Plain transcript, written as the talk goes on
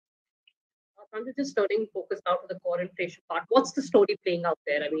I'm just turning focus now to the core inflation part. What's the story playing out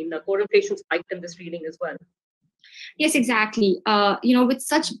there? I mean, the core inflation spiked in this reading as well. Yes, exactly. With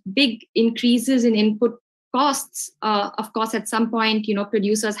such big increases in input costs, of course, at some point,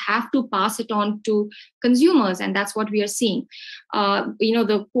 producers have to pass it on to consumers, and that's what we are seeing.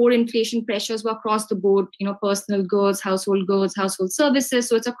 The core inflation pressures were across the board. Personal goods, household services.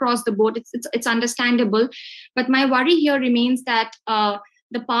 So it's across the board. It's understandable, but my worry here remains that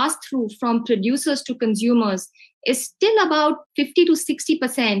the pass through from producers to consumers is still about 50 to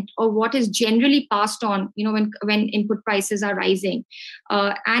 60% of what is generally passed on, when input prices are rising.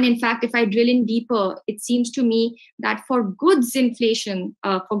 And in fact, if I drill in deeper, it seems to me that for goods inflation,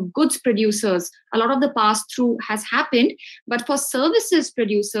 for goods producers, a lot of the pass through has happened, but for services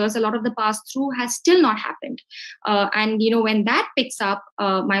producers, a lot of the pass through has still not happened. And when that picks up,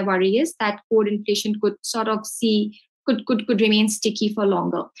 my worry is that core inflation could sort of could remain sticky for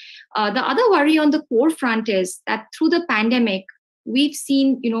longer. The other worry on the core front is that through the pandemic, we've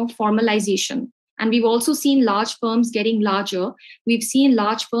seen, formalization, and we've also seen large firms getting larger. We've seen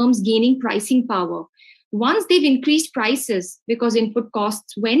large firms gaining pricing power. Once they've increased prices because input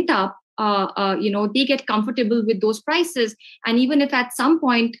costs went up, they get comfortable with those prices. And even if at some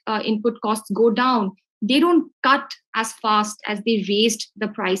point input costs go down, they don't cut as fast as they raised the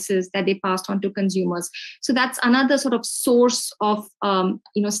prices that they passed on to consumers. So that's another sort of source of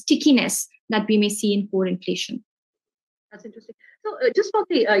stickiness that we may see in core inflation. That's interesting. So just for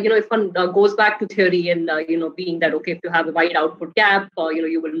the, if one goes back to theory and, being that, okay, if you have a wide output gap,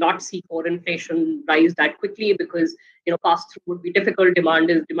 you will not see core inflation rise that quickly because, pass-through would be difficult,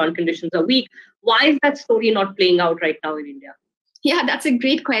 demand conditions are weak. Why is that story not playing out right now in India? Yeah, that's a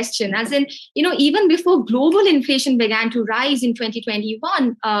great question. As in, even before global inflation began to rise in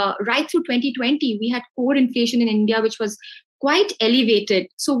 2021, right through 2020, we had core inflation in India, which was quite elevated.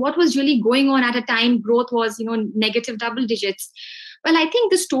 So what was really going on at a time? Growth was, negative double digits. Well, I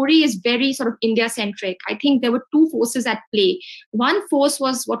think the story is very sort of India-centric. I think there were two forces at play. One force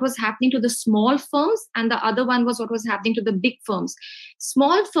was what was happening to the small firms, and the other one was what was happening to the big firms.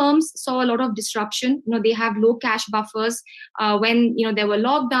 Small firms saw a lot of disruption. They have low cash buffers. When there were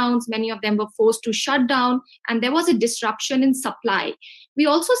lockdowns, many of them were forced to shut down, and there was a disruption in supply. We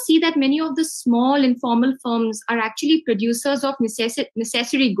also see that many of the small informal firms are actually producers of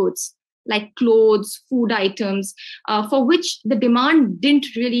necessary goods, like clothes, food items, for which the demand didn't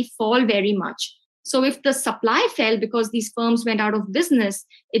really fall very much. So if the supply fell because these firms went out of business,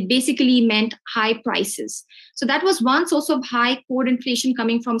 it basically meant high prices. So that was one source of high core inflation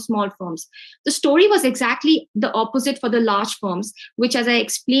coming from small firms. The story was exactly the opposite for the large firms, which, as I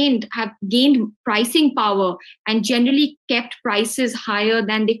explained, have gained pricing power and generally kept prices higher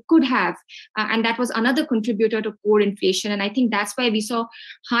than they could have. And that was another contributor to core inflation. And I think that's why we saw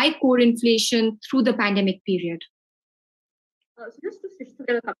high core inflation through the pandemic period. So just to stitch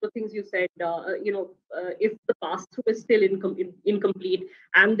together a couple of things you said, if the pass-through is still incomplete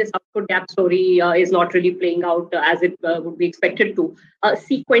and this output gap story is not really playing out as it would be expected to,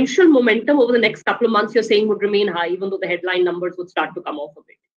 sequential momentum over the next couple of months, you're saying, would remain high, even though the headline numbers would start to come off a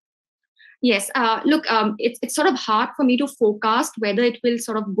bit. Yes, it's sort of hard for me to forecast whether it will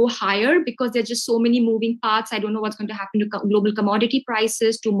sort of go higher because there's just so many moving parts. I don't know what's going to happen to global commodity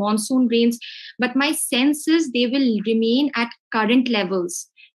prices, to monsoon rains, but my sense is they will remain at current levels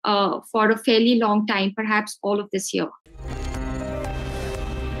for a fairly long time, perhaps all of this year.